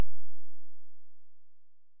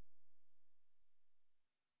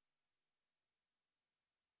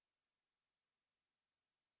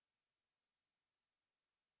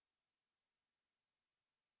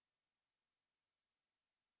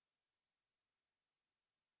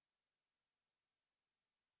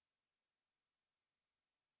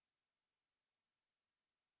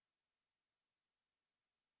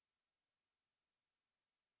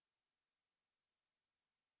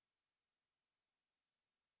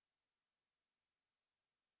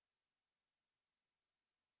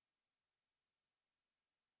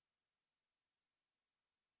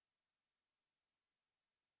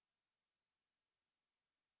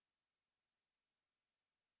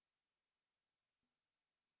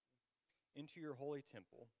into your holy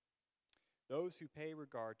temple. Those who pay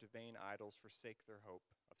regard to vain idols forsake their hope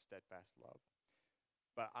of steadfast love.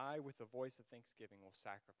 But I, with a voice of thanksgiving, will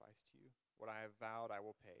sacrifice to you. What I have vowed I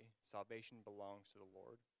will pay. Salvation belongs to the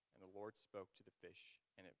Lord. And the Lord spoke to the fish,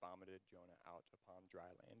 and it vomited Jonah out upon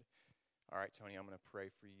dry land. All right, Tony, I'm going to pray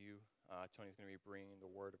for you. Tony's going to be bringing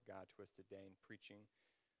the word of God to us today and preaching.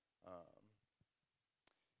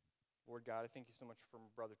 Lord God, I thank you so much for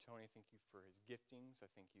Brother Tony. I thank you for his giftings.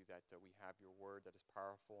 I thank you that we have your word that is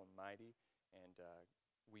powerful and mighty, and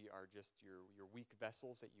we are just your weak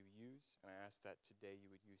vessels that you use. And I ask that today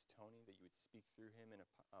you would use Tony, that you would speak through him in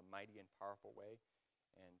a mighty and powerful way,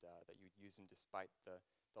 and that you would use him despite the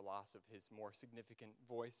loss of his more significant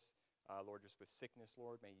voice. Lord, just with sickness,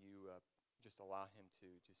 Lord, may you just allow him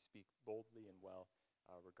to speak boldly and well,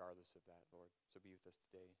 regardless of that, Lord. So be with us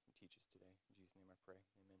today and teach us today. In Jesus' name I pray.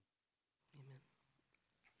 Amen.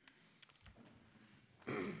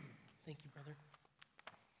 Amen. Thank you, brother.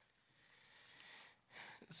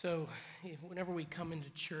 So, whenever we come into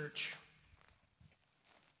church,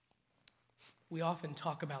 we often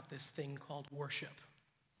talk about this thing called worship,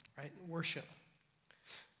 right? Worship.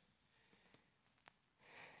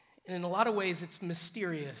 And in a lot of ways, it's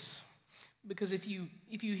mysterious, because if you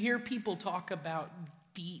hear people talk about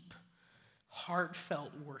deep,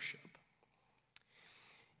 heartfelt worship,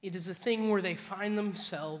 it is a thing where they find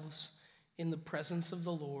themselves in the presence of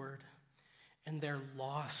the Lord, and they're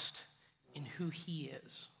lost in who He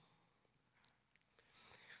is.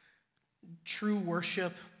 True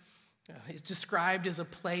worship is described as a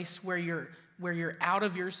place where you're out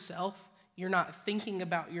of yourself. You're not thinking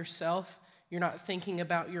about yourself. You're not thinking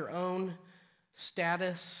about your own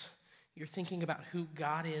status. You're thinking about who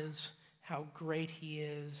God is, how great He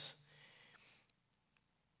is.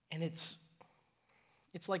 And it's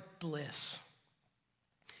like bliss.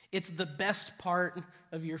 It's the best part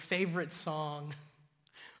of your favorite song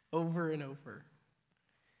over and over.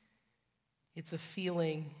 It's a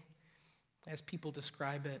feeling, as people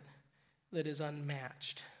describe it, that is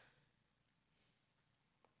unmatched.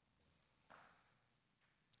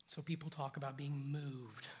 So people talk about being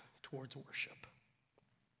moved towards worship.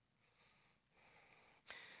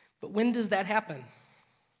 But when does that happen?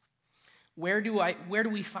 Where do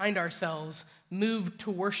we find ourselves moved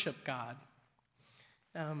to worship God?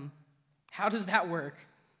 How does that work?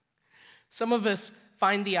 Some of us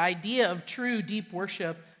find the idea of true deep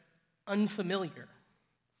worship unfamiliar.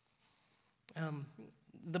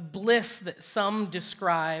 The bliss that some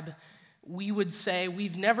describe, we would say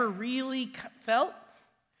we've never really felt.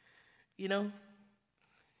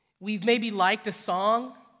 We've maybe liked a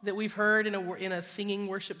song that we've heard in a singing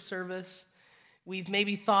worship service. We've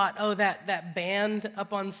maybe thought, oh, that band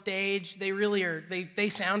up on stage, they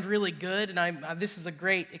sound really good, and this is a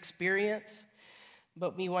great experience.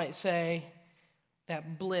 But we might say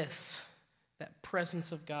that bliss, that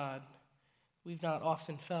presence of God, we've not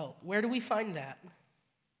often felt. Where do we find that?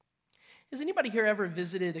 Has anybody here ever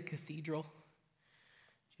visited a cathedral?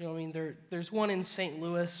 There's one in St.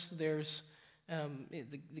 Louis. There's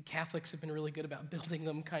the Catholics have been really good about building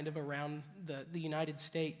them kind of around the United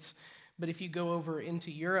States. But if you go over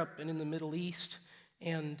into Europe and in the Middle East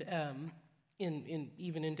and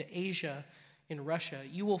even into Asia, in Russia,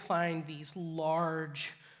 you will find these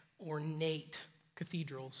large, ornate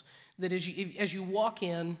cathedrals that as you walk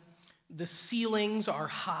in, the ceilings are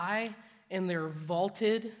high and they're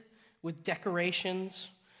vaulted with decorations.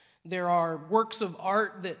 There are works of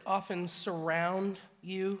art that often surround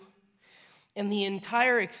you. And the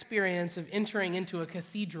entire experience of entering into a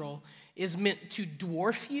cathedral is meant to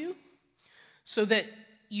dwarf you so that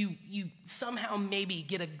you somehow maybe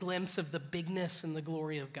get a glimpse of the bigness and the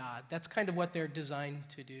glory of God. That's kind of what they're designed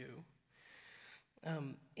to do.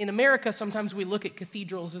 In America, sometimes we look at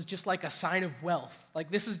cathedrals as just like a sign of wealth.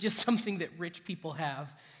 Like this is just something that rich people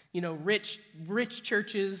have. Rich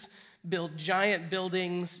churches build giant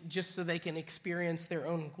buildings just so they can experience their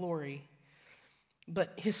own glory.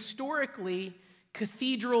 But historically,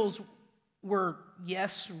 cathedrals were,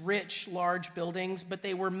 yes, rich, large buildings, but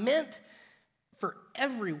they were meant for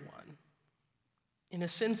everyone. In a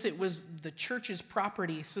sense, it was the church's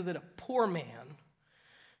property so that a poor man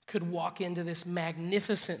could walk into this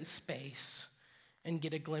magnificent space and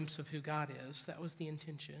get a glimpse of who God is. That was the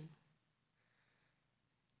intention.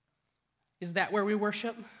 Is that where we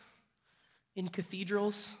worship? In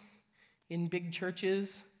cathedrals? In big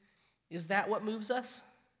churches? Is that what moves us?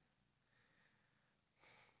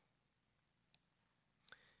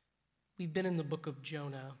 We've been in the book of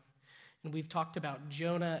Jonah, and we've talked about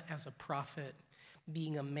Jonah as a prophet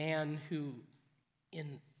being a man who,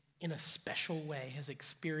 in a special way, has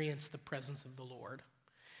experienced the presence of the Lord.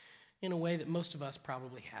 in a way that most of us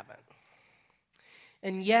probably haven't.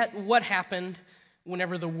 And yet, what happened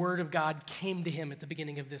whenever the Word of God came to him at the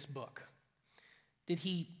beginning of this book? Did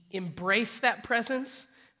he embrace that presence?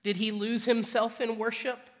 Did he lose himself in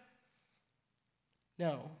worship?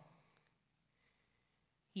 No.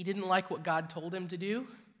 He didn't like what God told him to do,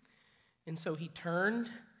 and so he turned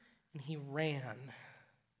and he ran.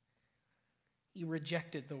 He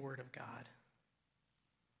rejected the Word of God.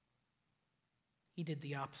 He did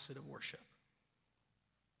the opposite of worship.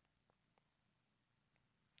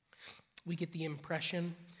 We get the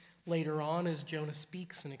impression later on as Jonah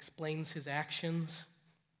speaks and explains his actions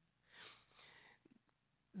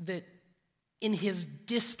that in his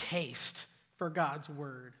distaste for God's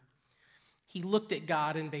word, he looked at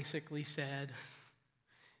God and basically said,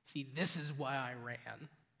 "See, this is why I ran.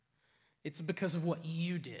 It's because of what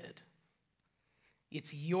you did.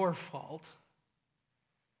 It's your fault.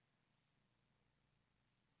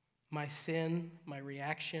 My sin, my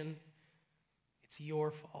reaction, it's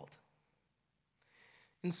your fault."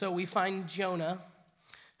 And so we find Jonah,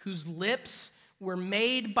 whose lips were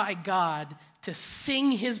made by God to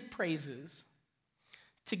sing his praises,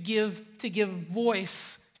 to give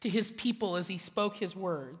voice to his people as he spoke his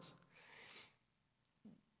words.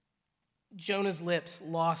 Jonah's lips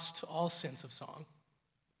lost all sense of song,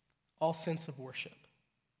 all sense of worship.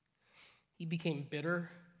 He became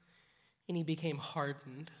bitter and he became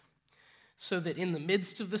hardened, so that in the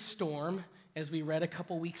midst of the storm, as we read a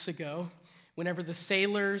couple weeks ago, whenever the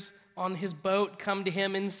sailors on his boat come to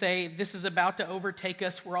him and say, "This is about to overtake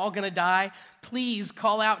us, we're all going to die, please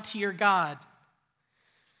call out to your God,"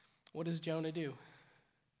 what does Jonah do?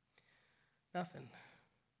 Nothing.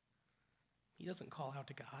 He doesn't call out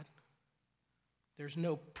to God. There's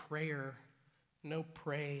no prayer, no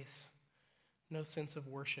praise, no sense of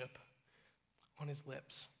worship on his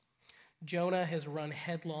lips. Jonah has run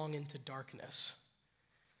headlong into darkness.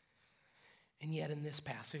 And yet in this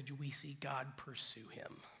passage, we see God pursue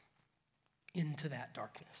him into that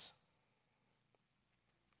darkness.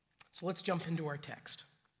 So let's jump into our text.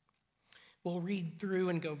 We'll read through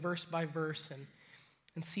and go verse by verse and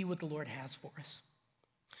see what the Lord has for us.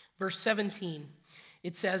 Verse 17,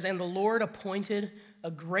 it says, "And the Lord appointed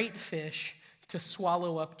a great fish to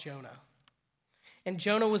swallow up Jonah. And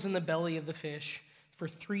Jonah was in the belly of the fish for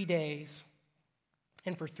 3 days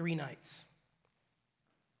and for 3 nights."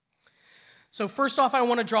 So first off, I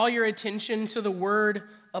want to draw your attention to the word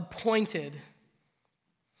appointed.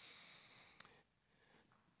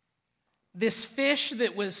 This fish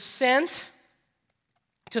that was sent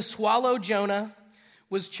to swallow Jonah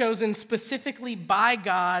was chosen specifically by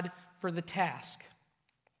God for the task.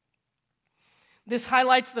 This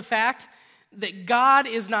highlights the fact that God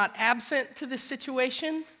is not absent to this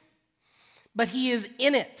situation, but he is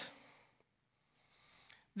in it.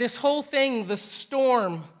 This whole thing, the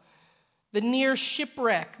storm, the near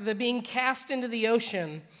shipwreck, the being cast into the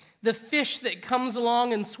ocean, the fish that comes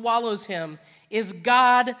along and swallows him, is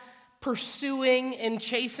God pursuing and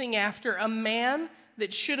chasing after a man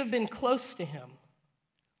that should have been close to him.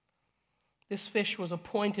 This fish was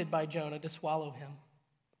appointed by Jonah to swallow him.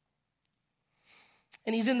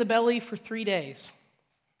 And he's in the belly for 3 days.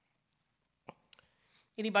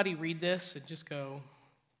 Anybody read this and just go,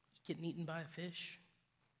 getting eaten by a fish?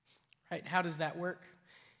 Right? How does that work?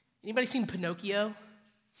 Anybody seen Pinocchio?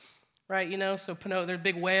 Right, so there's a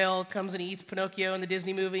big whale, comes and eats Pinocchio in the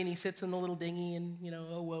Disney movie, and he sits in the little dinghy and,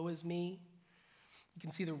 oh, woe is me. You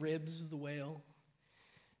can see the ribs of the whale.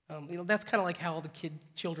 That's kind of like how the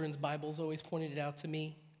children's Bibles always pointed it out to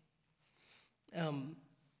me.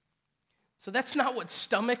 So that's not what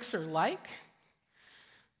stomachs are like,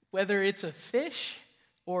 whether it's a fish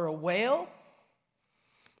or a whale.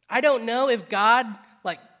 I don't know if God,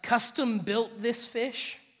 custom built this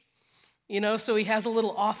fish. So he has a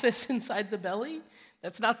little office inside the belly.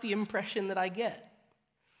 That's not the impression that I get.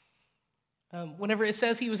 Whenever it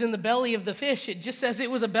says he was in the belly of the fish, it just says it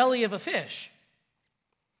was a belly of a fish.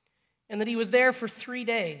 And that he was there for 3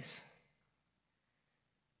 days.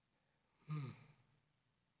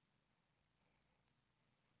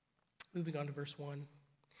 Moving on to verse 1.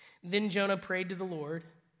 Then Jonah prayed to the Lord,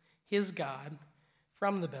 his God,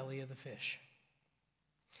 from the belly of the fish.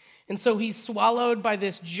 And so he's swallowed by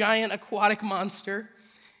this giant aquatic monster.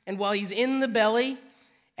 And while he's in the belly,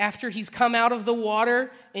 after he's come out of the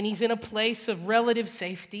water and he's in a place of relative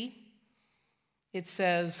safety, it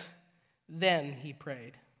says, then he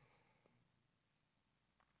prayed.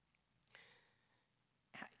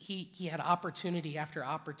 He had opportunity after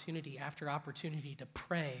opportunity after opportunity to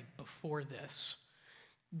pray before this.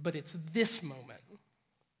 But it's this moment,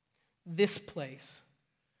 this place,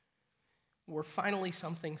 where finally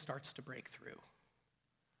something starts to break through.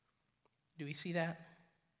 Do we see that?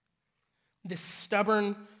 This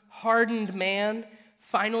stubborn, hardened man,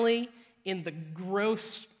 finally, in the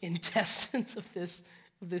gross intestines of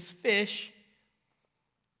this fish,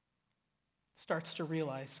 starts to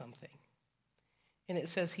realize something. And it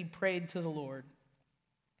says he prayed to the Lord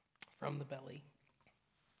from the belly.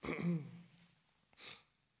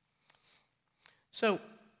 So,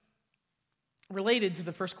 related to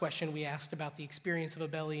the first question we asked about the experience of a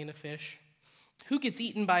belly and a fish, who gets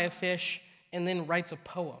eaten by a fish and then writes a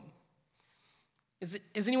poem? Is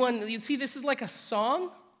anyone, you see, this is like a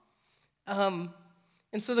song. And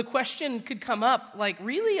so the question could come up, like,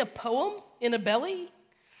 really, a poem in a belly?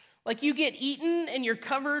 Like, you get eaten and you're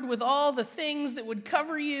covered with all the things that would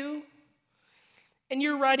cover you, and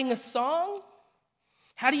you're writing a song?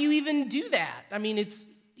 How do you even do that? I mean,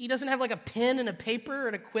 he doesn't have like a pen and a paper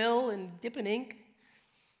and a quill and dip in ink.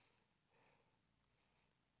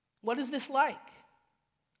 What is this like?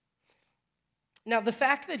 Now, the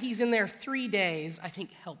fact that he's in there 3 days, I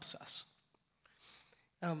think, helps us.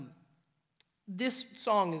 This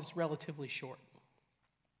song is relatively short.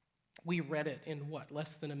 We read it in,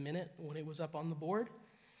 less than a minute when it was up on the board?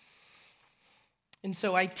 And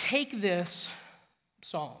so I take this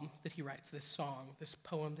psalm that he writes, this song, this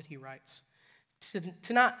poem that he writes,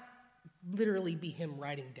 to not literally be him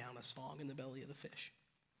writing down a song in the belly of the fish,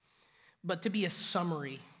 but to be a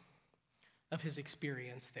summary of his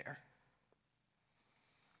experience there.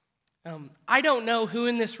 I don't know who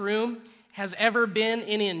in this room has ever been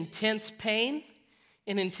in intense pain,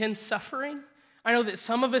 in intense suffering. I know that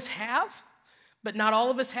some of us have, but not all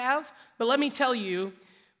of us have. But let me tell you,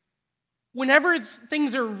 whenever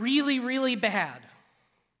things are really, really bad,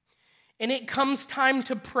 and it comes time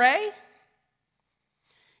to pray,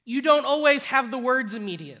 you don't always have the words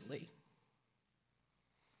immediately.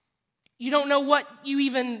 You don't know what you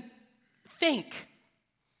even think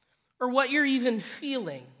or what you're even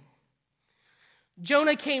feeling.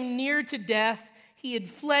 Jonah came near to death. He had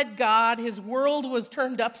fled God. His world was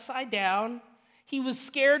turned upside down. He was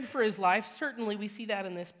scared for his life. Certainly, we see that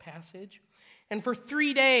in this passage. And for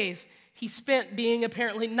 3 days, he spent being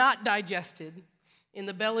apparently not digested in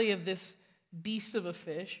the belly of this beast of a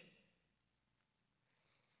fish.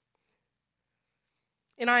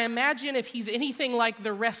 And I imagine if he's anything like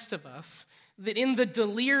the rest of us, that in the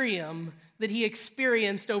delirium that he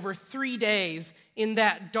experienced over 3 days in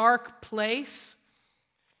that dark place,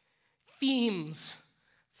 themes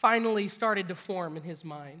finally started to form in his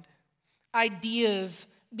mind. Ideas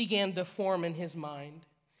began to form in his mind.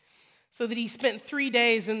 So that he spent 3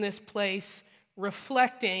 days in this place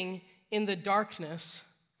reflecting in the darkness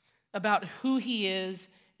about who he is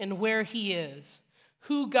and where he is,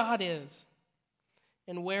 who God is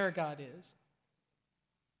and where God is.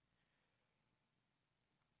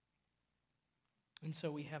 And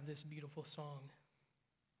so we have this beautiful song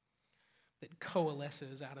that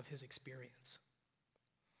coalesces out of his experience.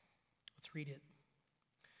 Let's read it.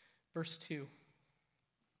 Verse 2.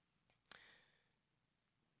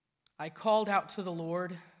 I called out to the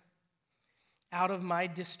Lord out of my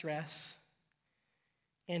distress,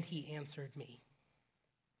 and he answered me.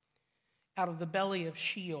 Out of the belly of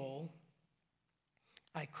Sheol,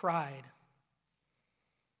 I cried,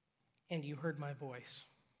 and you heard my voice.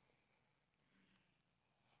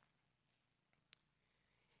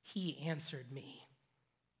 He answered me.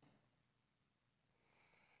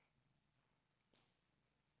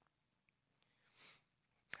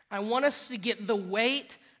 I want us to get the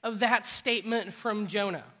weight of that statement from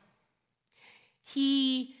Jonah.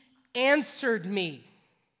 He answered me.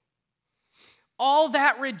 All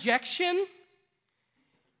that rejection,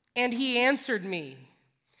 and he answered me.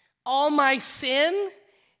 All my sin,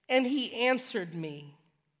 and he answered me.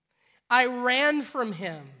 I ran from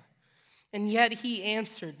him, and yet he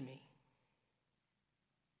answered me.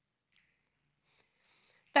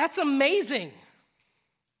 That's amazing.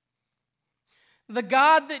 The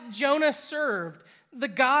God that Jonah served, the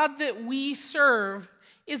God that we serve,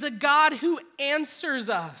 is a God who answers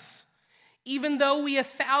us, even though we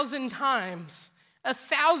 1,000 times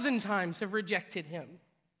have rejected him.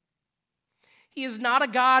 He is not a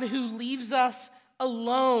God who leaves us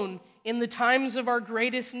alone in the times of our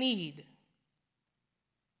greatest need.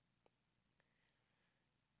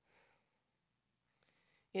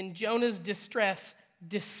 In Jonah's distress,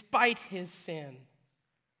 despite his sin,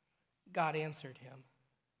 God answered him.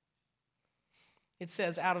 It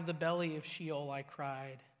says, out of the belly of Sheol I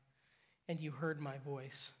cried, and you heard my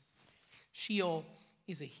voice. Sheol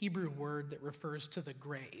is a Hebrew word that refers to the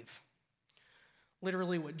grave.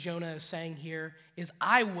 Literally what Jonah is saying here is,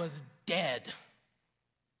 I was dead.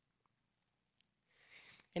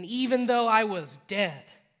 And even though I was dead,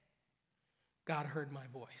 God heard my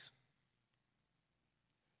voice.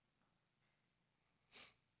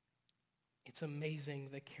 It's amazing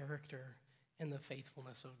the character and the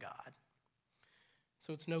faithfulness of God.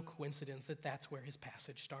 So it's no coincidence that that's where his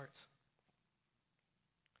passage starts.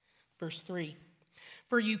 Verse 3,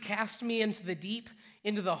 for you cast me into the deep,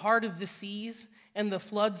 into the heart of the seas, and the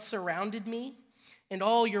floods surrounded me, and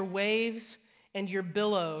all your waves and your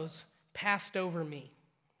billows passed over me.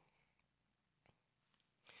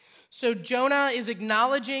 So Jonah is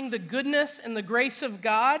acknowledging the goodness and the grace of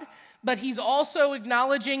God, but he's also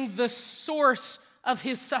acknowledging the source of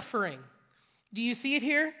his suffering. Do you see it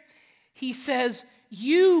here? He says,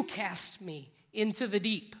 you cast me into the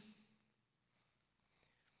deep.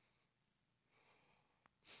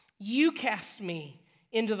 You cast me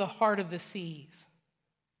into the heart of the seas.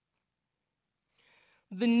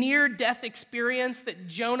 The near-death experience that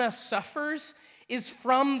Jonah suffers is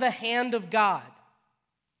from the hand of God.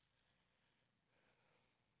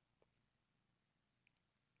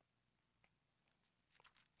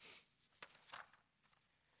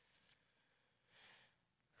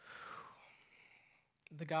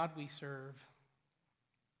 The God we serve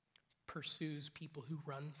pursues people who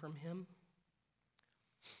run from him.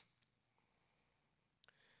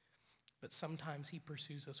 But sometimes he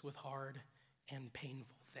pursues us with hard and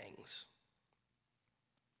painful things.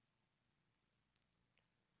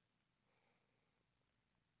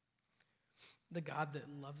 The God that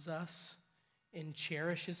loves us and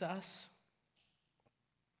cherishes us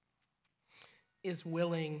is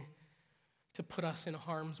willing to put us in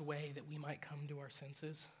harm's way that we might come to our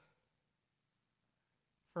senses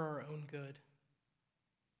for our own good.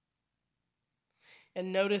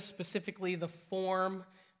 And notice specifically the form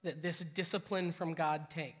that this discipline from God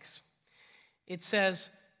takes. It says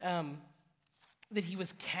that he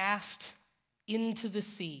was cast into the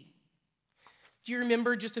sea. Do you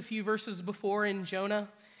remember just a few verses before in Jonah?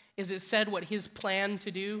 Is it said what his plan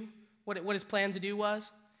to do, what his plan to do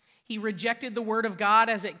was? He rejected the word of God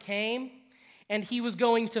as it came, and he was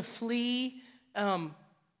going to flee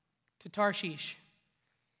to Tarshish.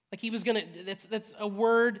 Like he was going to, that's a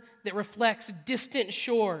word that reflects distant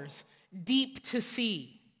shores, deep to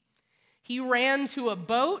sea. He ran to a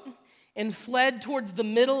boat and fled towards the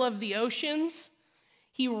middle of the oceans.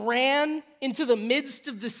 He ran into the midst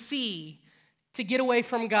of the sea to get away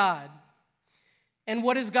from God. And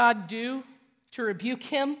what does God do to rebuke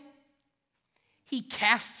him? He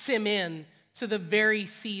casts him in to the very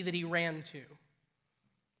sea that he ran to.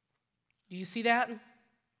 Do you see that?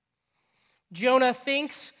 Jonah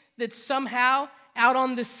thinks that somehow out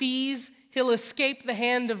on the seas he'll escape the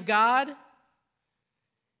hand of God.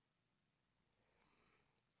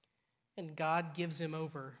 And God gives him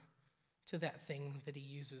over to that thing that he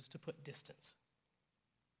uses to put distance.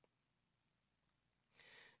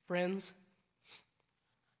 Friends,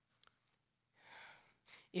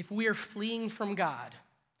 if we are fleeing from God,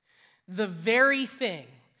 the very thing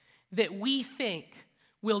that we think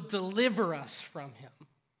will deliver us from him,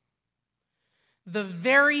 the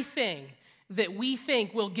very thing that we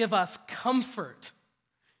think will give us comfort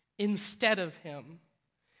instead of him,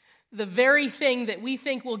 the very thing that we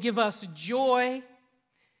think will give us joy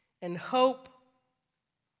and hope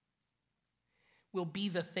will be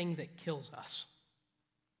the thing that kills us.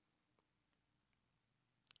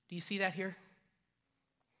 Do you see that here?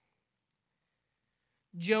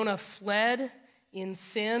 Jonah fled in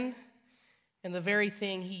sin, and the very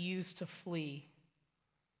thing he used to flee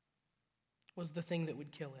was the thing that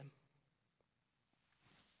would kill him.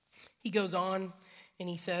 He goes on and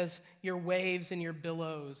he says, your waves and your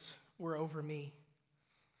billows were over me.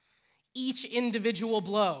 Each individual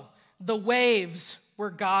blow, the waves were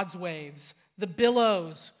God's waves, the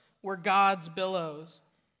billows were God's billows.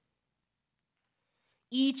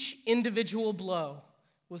 Each individual blow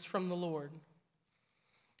was from the Lord.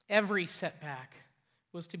 Every setback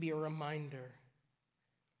was to be a reminder.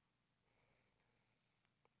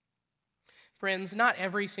 Friends, not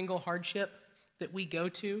every single hardship that we go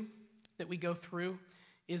through,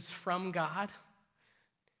 is from God.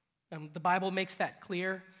 The Bible makes that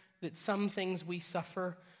clear, that some things we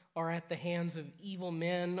suffer are at the hands of evil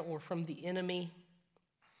men or from the enemy.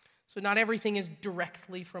 So not everything is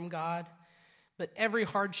directly from God, but every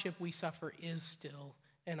hardship we suffer is still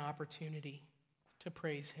an opportunity to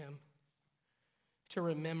praise him, to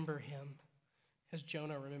remember him as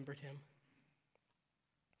Jonah remembered him.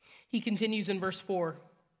 He continues in verse 4.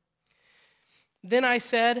 Then I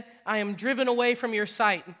said, I am driven away from your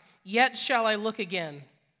sight, yet shall I look again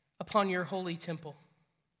upon your holy temple.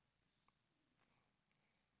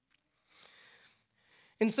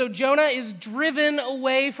 And so Jonah is driven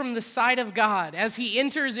away from the sight of God. As he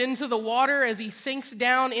enters into the water, as he sinks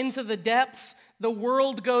down into the depths, the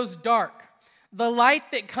world goes dark. The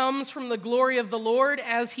light that comes from the glory of the Lord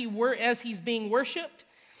as he's being worshiped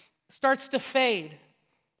starts to fade.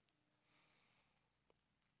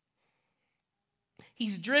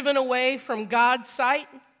 He's driven away from God's sight,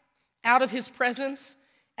 out of his presence,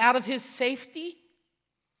 out of his safety.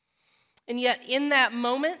 And yet in that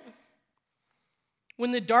moment,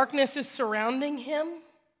 when the darkness is surrounding him,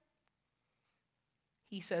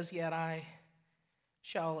 he says, "Yet I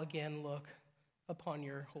shall again look upon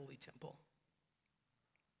your holy temple."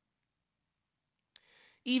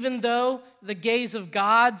 Even though the gaze of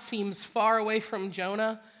God seems far away from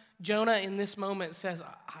Jonah, Jonah in this moment says,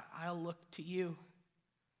 "I'll look to you,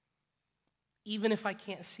 even if I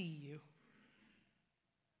can't see you."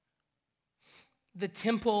 The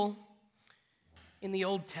temple in the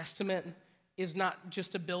Old Testament is not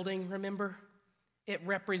just a building, remember? It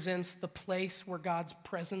represents the place where God's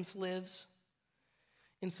presence lives.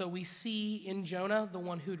 And so we see in Jonah, the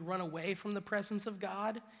one who'd run away from the presence of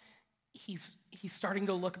God, he's starting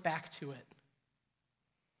to look back to it.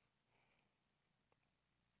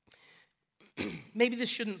 Maybe this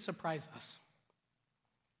shouldn't surprise us.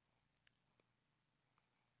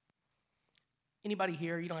 Anybody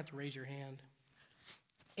here, you don't have to raise your hand.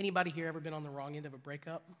 Anybody here ever been on the wrong end of a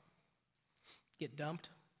breakup? Get dumped?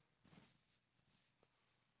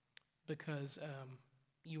 Because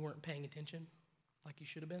you weren't paying attention like you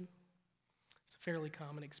should have been? It's a fairly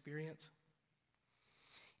common experience.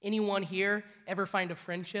 Anyone here ever find a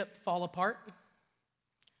friendship fall apart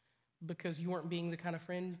because you weren't being the kind of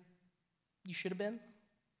friend you should have been?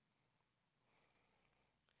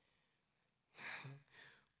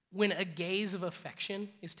 When a gaze of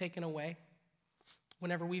affection is taken away,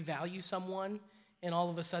 whenever we value someone and all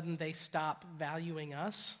of a sudden they stop valuing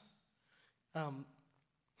us,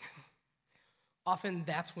 often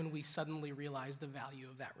that's when we suddenly realize the value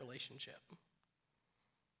of that relationship.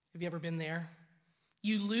 Have you ever been there?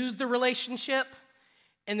 You lose the relationship,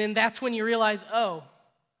 and then that's when you realize, oh,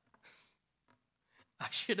 I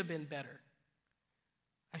should have been better.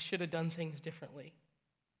 I should have done things differently.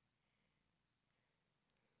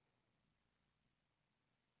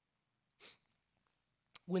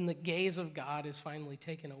 When the gaze of God is finally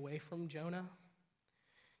taken away from Jonah,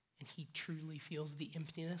 and he truly feels the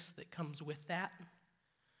emptiness that comes with that,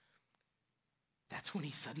 that's when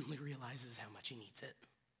he suddenly realizes how much he needs it.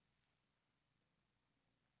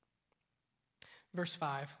 Verse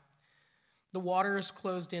 5, "The waters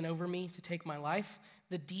closed in over me to take my life.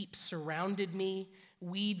 The deep surrounded me.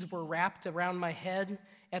 Weeds were wrapped around my head.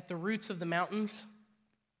 At the roots of the mountains,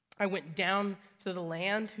 I went down to the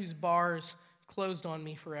land whose bars closed on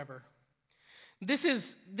me forever." This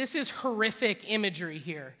is horrific imagery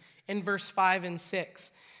here in verse 5 and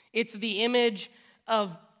 6. It's the image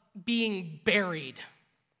of being buried.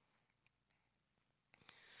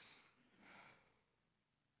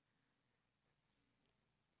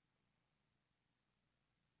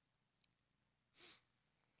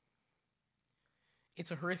 It's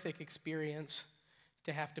a horrific experience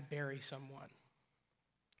to have to bury someone.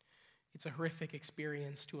 It's a horrific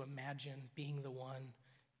experience to imagine being the one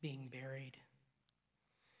being buried.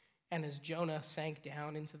 And as Jonah sank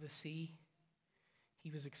down into the sea, he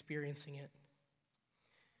was experiencing it.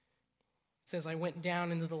 It says, "I went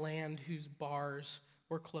down into the land whose bars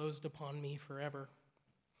were closed upon me forever."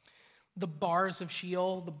 The bars of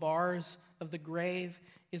Sheol, the bars of the grave,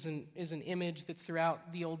 is an image that's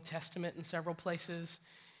throughout the Old Testament in several places,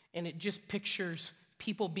 and it just pictures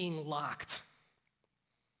people being locked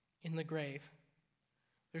in the grave.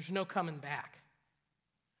 There's no coming back.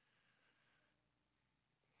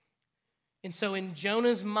 And so in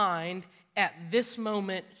Jonah's mind, at this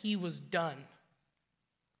moment, he was done.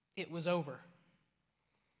 It was over.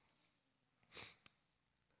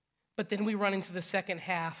 But then we run into the second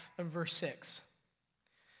half of verse 6.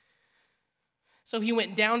 "So he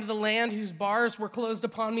went down to the land whose bars were closed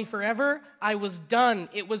upon me forever. I was done.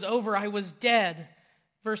 It was over. I was dead."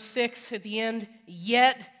 Verse 6 at the end,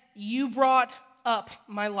 "Yet you brought up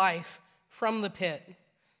my life from the pit,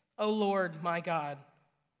 O Lord my God."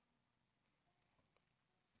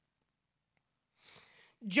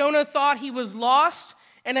 Jonah thought he was lost,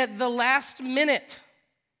 and at the last minute,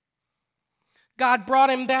 God brought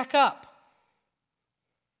him back up.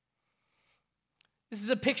 This is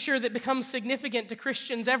a picture that becomes significant to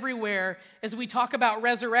Christians everywhere as we talk about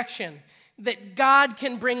resurrection, that God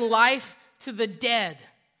can bring life to the dead.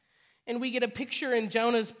 And we get a picture in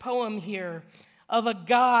Jonah's poem here of a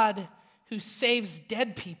God who saves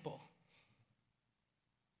dead people.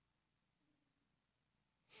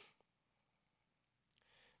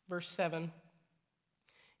 verse 7,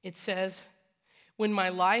 it says, "When my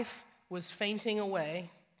life was fainting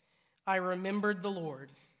away, I remembered the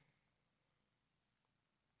Lord,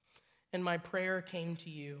 and my prayer came to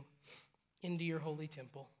you into your holy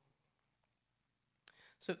temple."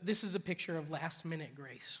 So this is a picture of last-minute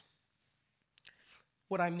grace.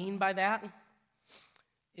 What I mean by that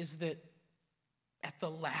is that at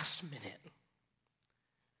the last minute,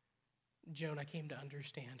 Jonah came to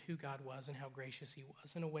understand who God was and how gracious he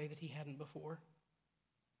was in a way that he hadn't before.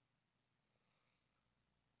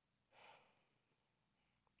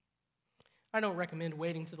 I don't recommend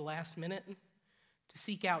waiting to the last minute to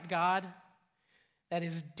seek out God. That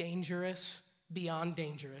is dangerous beyond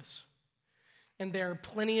dangerous. And there are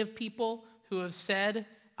plenty of people who have said,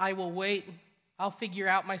 "I will wait, I'll figure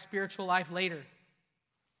out my spiritual life later."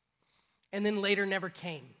 And then later never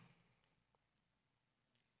came.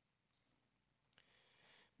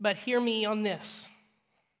 But hear me on this.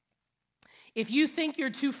 If you think you're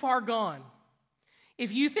too far gone,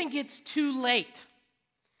 if you think it's too late,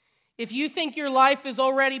 if you think your life is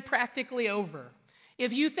already practically over,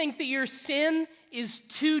 if you think that your sin is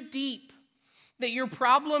too deep, that your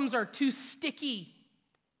problems are too sticky,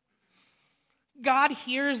 God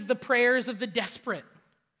hears the prayers of the desperate.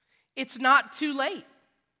 It's not too late.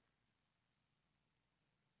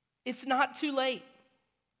 It's not too late.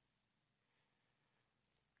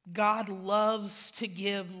 God loves to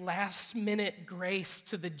give last-minute grace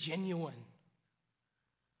to the genuine.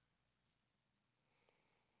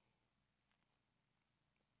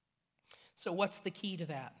 So what's the key to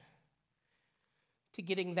that? To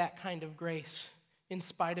getting that kind of grace in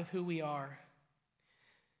spite of who we are?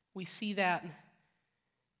 We see that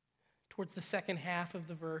towards the second half of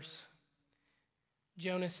the verse.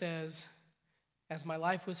 Jonah says, "As my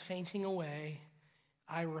life was fainting away,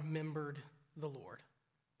 I remembered the Lord."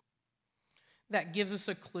 That gives us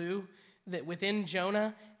a clue that within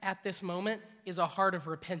Jonah at this moment is a heart of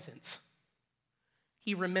repentance.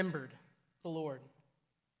 He remembered the Lord.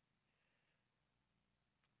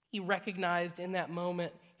 He recognized in that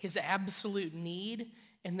moment his absolute need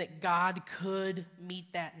and that God could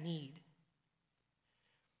meet that need.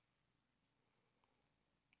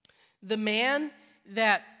 The man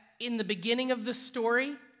that in the beginning of the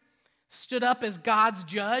story stood up as God's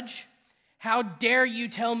judge, "How dare you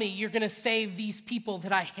tell me you're going to save these people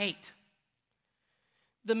that I hate?"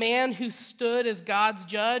 The man who stood as God's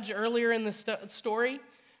judge earlier in the story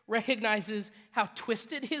recognizes how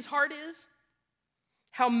twisted his heart is,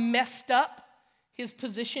 how messed up his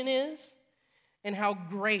position is, and how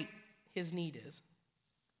great his need is.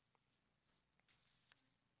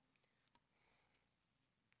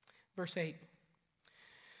 Verse 8,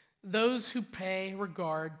 "Those who pay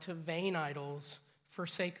regard to vain idols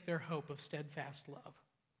forsake their hope of steadfast love."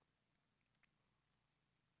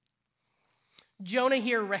 Jonah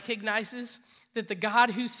here recognizes that the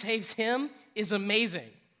God who saves him is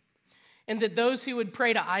amazing, and that those who would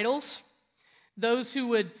pray to idols, those who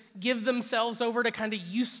would give themselves over to kind of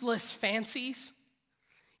useless fancies,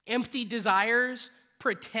 empty desires,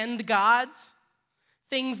 pretend gods,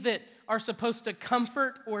 things that are supposed to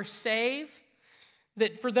comfort or save,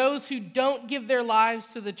 that for those who don't give their lives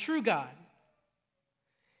to the true God,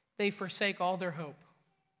 they forsake all their hope.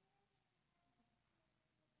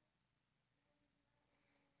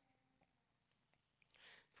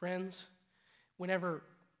 Friends, whenever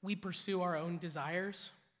we pursue our own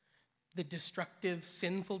desires, the destructive,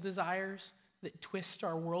 sinful desires that twist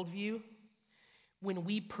our worldview, when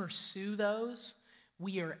we pursue those,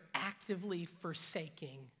 we are actively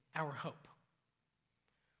forsaking our hope.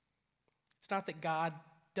 It's not that God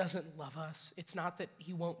doesn't love us. It's not that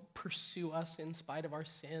he won't pursue us in spite of our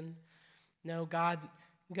sin. No, God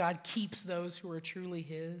keeps those who are truly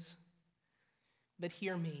his. But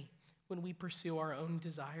hear me, when we pursue our own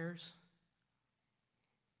desires,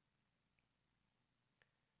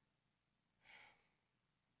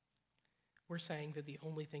 we're saying that the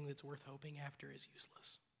only thing that's worth hoping after is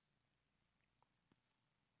useless.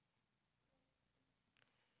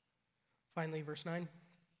 Finally, verse 9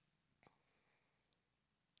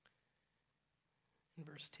 and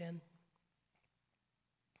verse 10.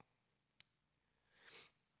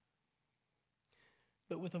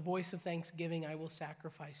 "But with a voice of thanksgiving I will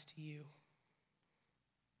sacrifice to you.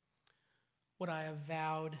 What I have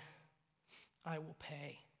vowed I will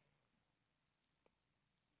pay.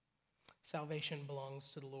 Salvation belongs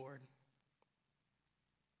to the Lord."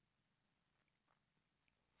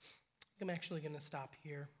 I'm actually going to stop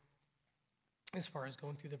here as far as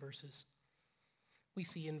going through the verses. We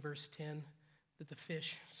see in verse 10 that the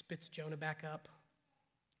fish spits Jonah back up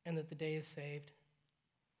and that the day is saved.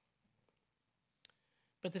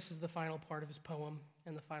 But this is the final part of his poem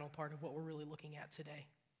and the final part of what we're really looking at today.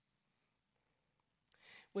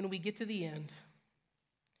 When we get to the end,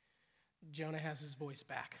 Jonah has his voice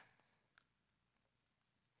back.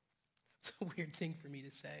 It's a weird thing for me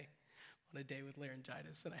to say on a day with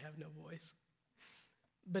laryngitis and I have no voice.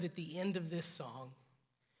 But at the end of this song,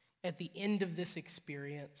 at the end of this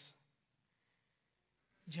experience,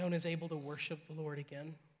 Jonah is able to worship the Lord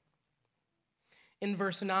again. In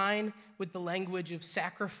verse 9, with the language of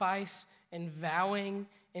sacrifice and vowing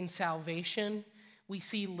and salvation, we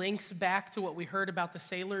see links back to what we heard about the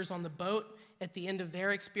sailors on the boat at the end of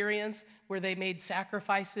their experience, where they made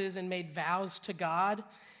sacrifices and made vows to God.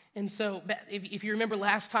 And so, if you remember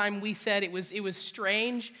last time, we said it was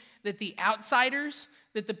strange that the outsiders,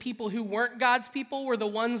 that the people who weren't God's people, were the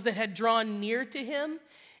ones that had drawn near to him.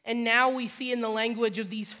 And now we see in the language of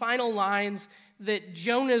these final lines that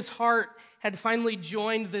Jonah's heart had finally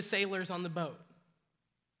joined the sailors on the boat.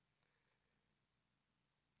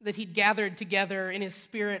 That he'd gathered together in his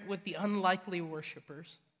spirit with the unlikely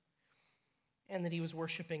worshipers, and that he was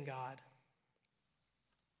worshiping God.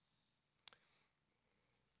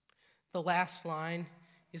 The last line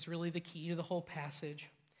is really the key to the whole passage.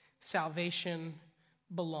 Salvation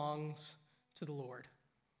belongs to the Lord.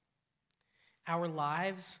 Our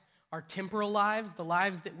lives, our temporal lives, the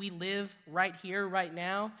lives that we live right here, right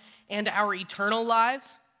now, and our eternal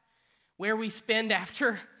lives, where we spend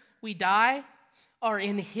after we die, are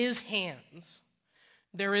in his hands.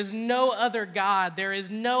 There is no other God, there is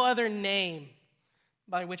no other name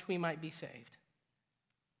by which we might be saved.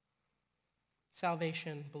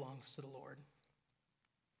 Salvation belongs to the Lord.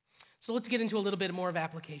 So let's get into a little bit more of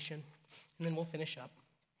application, and then we'll finish up.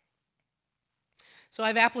 So I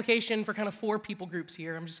have application for kind of 4 people groups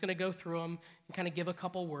here. I'm just going to go through them and kind of give a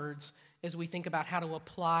couple words as we think about how to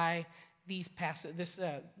apply these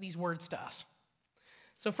words to us.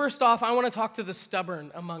 So first off, I want to talk to the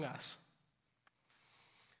stubborn among us.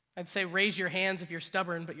 I'd say raise your hands if you're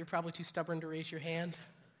stubborn, but you're probably too stubborn to raise your hand.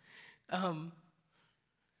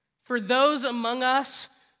 For those among us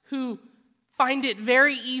who find it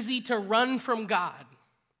very easy to run from God,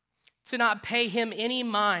 to not pay him any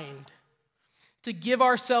mind, to give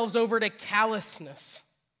ourselves over to callousness,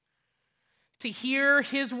 to hear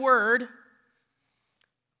his word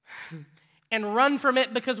and run from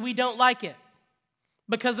it because we don't like it,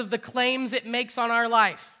 because of the claims it makes on our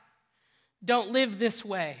life. Don't live this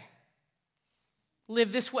way.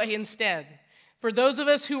 Live this way instead. For those of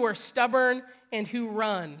us who are stubborn and who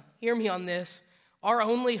run, hear me on this, our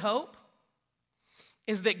only hope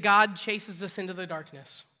is that God chases us into the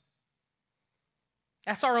darkness.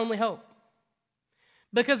 That's our only hope.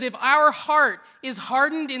 Because if our heart is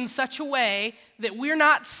hardened in such a way that we're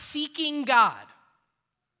not seeking God,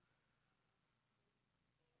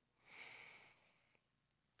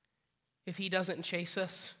 if he doesn't chase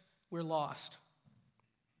us, we're lost.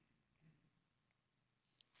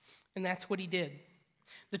 And that's what he did.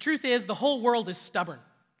 The truth is, the whole world is stubborn.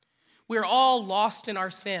 We're all lost in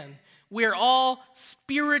our sin. We're all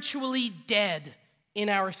spiritually dead in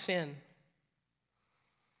our sin.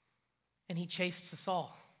 And he chased us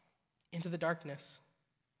all into the darkness.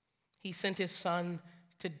 He sent his son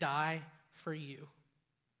to die for you.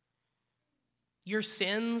 Your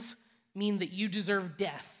sins mean that you deserve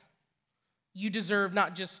death. You deserve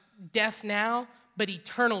not just death now, but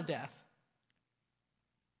eternal death.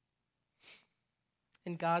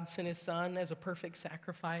 And God sent his son as a perfect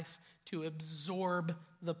sacrifice to absorb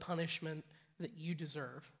the punishment that you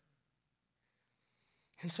deserve.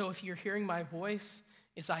 And so if you're hearing my voice,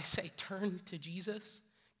 as I say, turn to Jesus,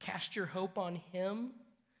 cast your hope on him,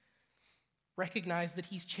 recognize that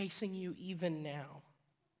he's chasing you even now.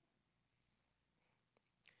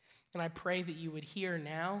 And I pray that you would hear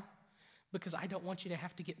now, because I don't want you to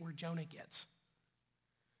have to get where Jonah gets,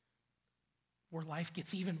 where life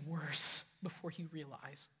gets even worse before you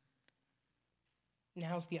realize.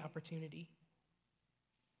 Now's the opportunity.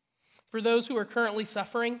 For those who are currently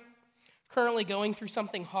suffering, currently going through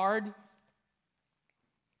something hard,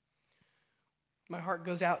 my heart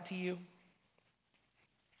goes out to you.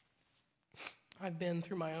 I've been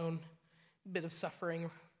through my own bit of suffering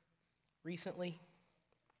recently.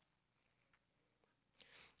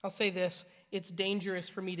 I'll say this, it's dangerous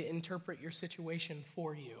for me to interpret your situation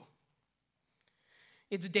for you.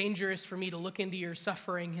 It's dangerous for me to look into your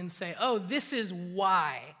suffering and say, oh, this is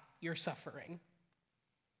why you're suffering.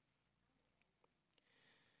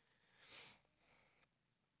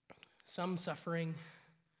 Some suffering,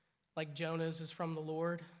 like Jonah's, is from the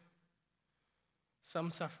Lord.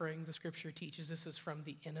 Some suffering, the scripture teaches us, is from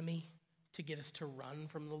the enemy to get us to run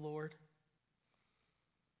from the Lord.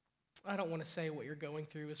 I don't want to say what you're going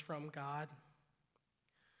through is from God,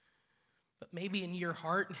 but maybe in your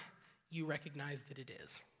heart, you recognize that it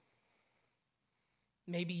is.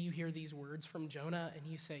 Maybe you hear these words from Jonah and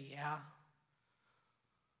you say, yeah,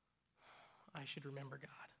 I should remember God.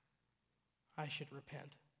 I should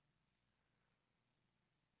repent.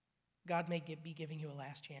 God may be giving you a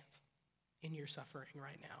last chance in your suffering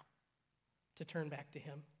right now to turn back to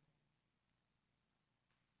him.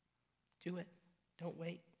 Do it. Don't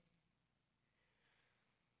wait.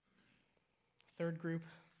 Third group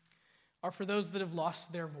are for those that have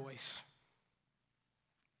lost their voice,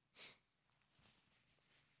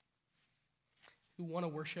 who want to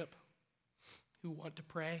worship, who want to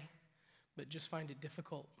pray, but just find it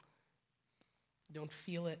difficult, don't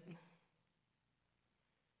feel it.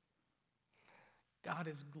 God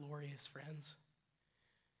is glorious, friends.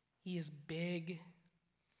 He is big,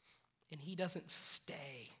 and he doesn't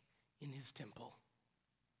stay in his temple.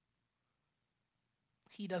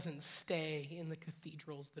 He doesn't stay in the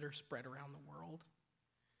cathedrals that are spread around the world.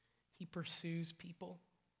 He pursues people.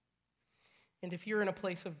 And if you're in a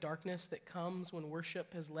place of darkness that comes when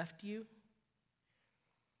worship has left you,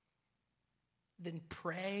 then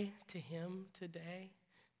pray to him today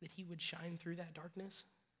that he would shine through that darkness,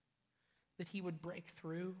 that he would break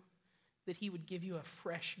through, that he would give you a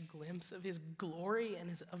fresh glimpse of his glory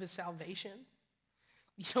and of his salvation.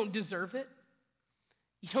 You don't deserve it.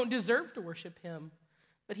 You don't deserve to worship him,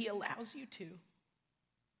 but he allows you to.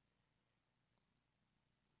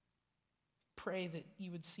 Pray that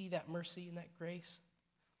you would see that mercy and that grace.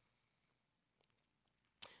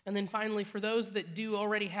 And then finally, for those that do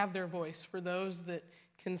already have their voice, for those that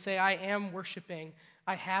can say, I am worshiping,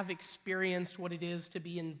 I have experienced what it is to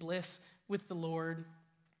be in bliss with the Lord,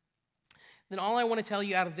 then all I want to tell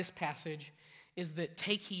you out of this passage is that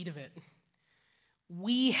take heed of it.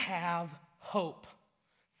 We have hope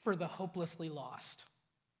for the hopelessly lost.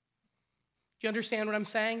 Do you understand what I'm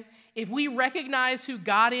saying? If we recognize who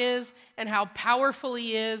God is and how powerful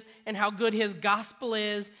he is and how good his gospel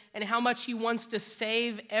is and how much he wants to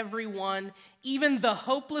save everyone, even the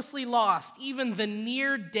hopelessly lost, even the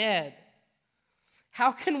near dead,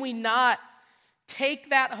 how can we not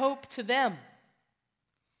take that hope to them?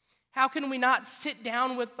 How can we not sit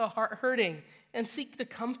down with the hurting and seek to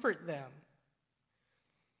comfort them?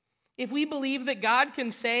 If we believe that God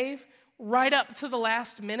can save right up to the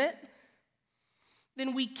last minute,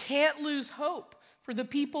 then we can't lose hope for the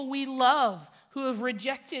people we love who have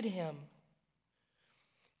rejected him.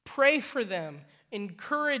 Pray for them,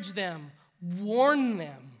 encourage them, warn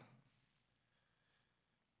them.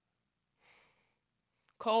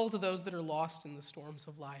 Call to those that are lost in the storms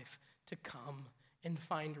of life to come and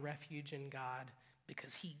find refuge in God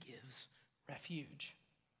because he gives refuge.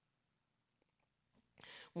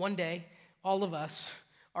 One day, all of us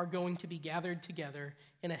are going to be gathered together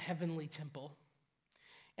in a heavenly temple.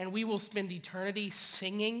 And we will spend eternity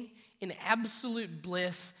singing in absolute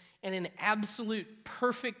bliss and in absolute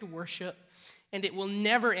perfect worship, and it will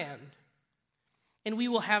never end. And we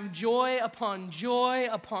will have joy upon joy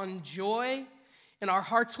upon joy, and our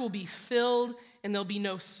hearts will be filled, and there'll be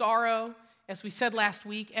no sorrow. As we said last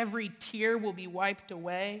week, every tear will be wiped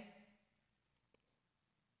away.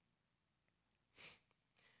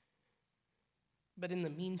 But in the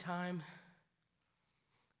meantime,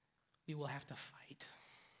 we will have to fight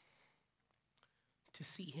to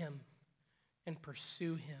see him and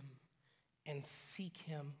pursue him and seek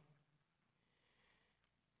him.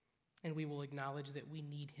 And we will acknowledge that we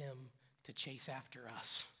need him to chase after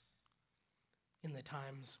us in the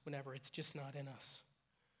times whenever it's just not in us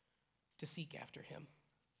to seek after him.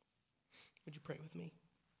 Would you pray with me?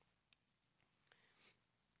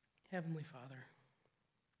 Heavenly Father,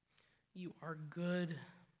 you are good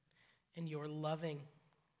and you're loving.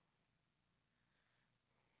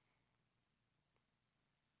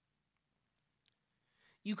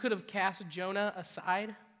 You could have cast Jonah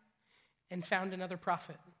aside and found another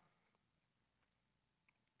prophet,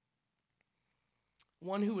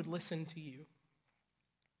 one who would listen to you.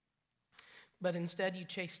 But instead, you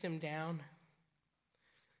chased him down.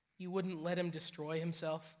 You wouldn't let him destroy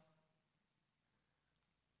himself.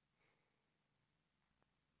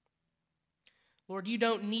 Lord, you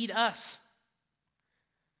don't need us.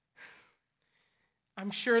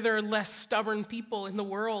 I'm sure there are less stubborn people in the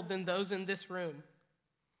world than those in this room.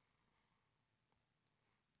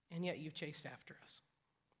 And yet you chased after us.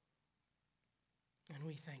 And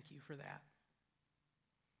we thank you for that.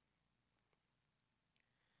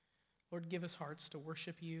 Lord, give us hearts to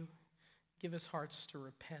worship you. Give us hearts to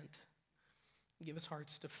repent. Give us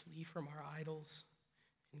hearts to flee from our idols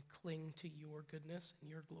and cling to your goodness and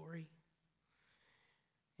your glory.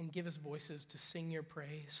 and give us voices to sing your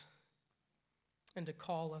praise and to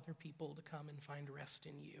call other people to come and find rest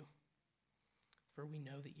in you, for we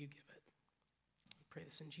know that you give it. I pray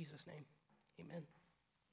this in Jesus' name. Amen.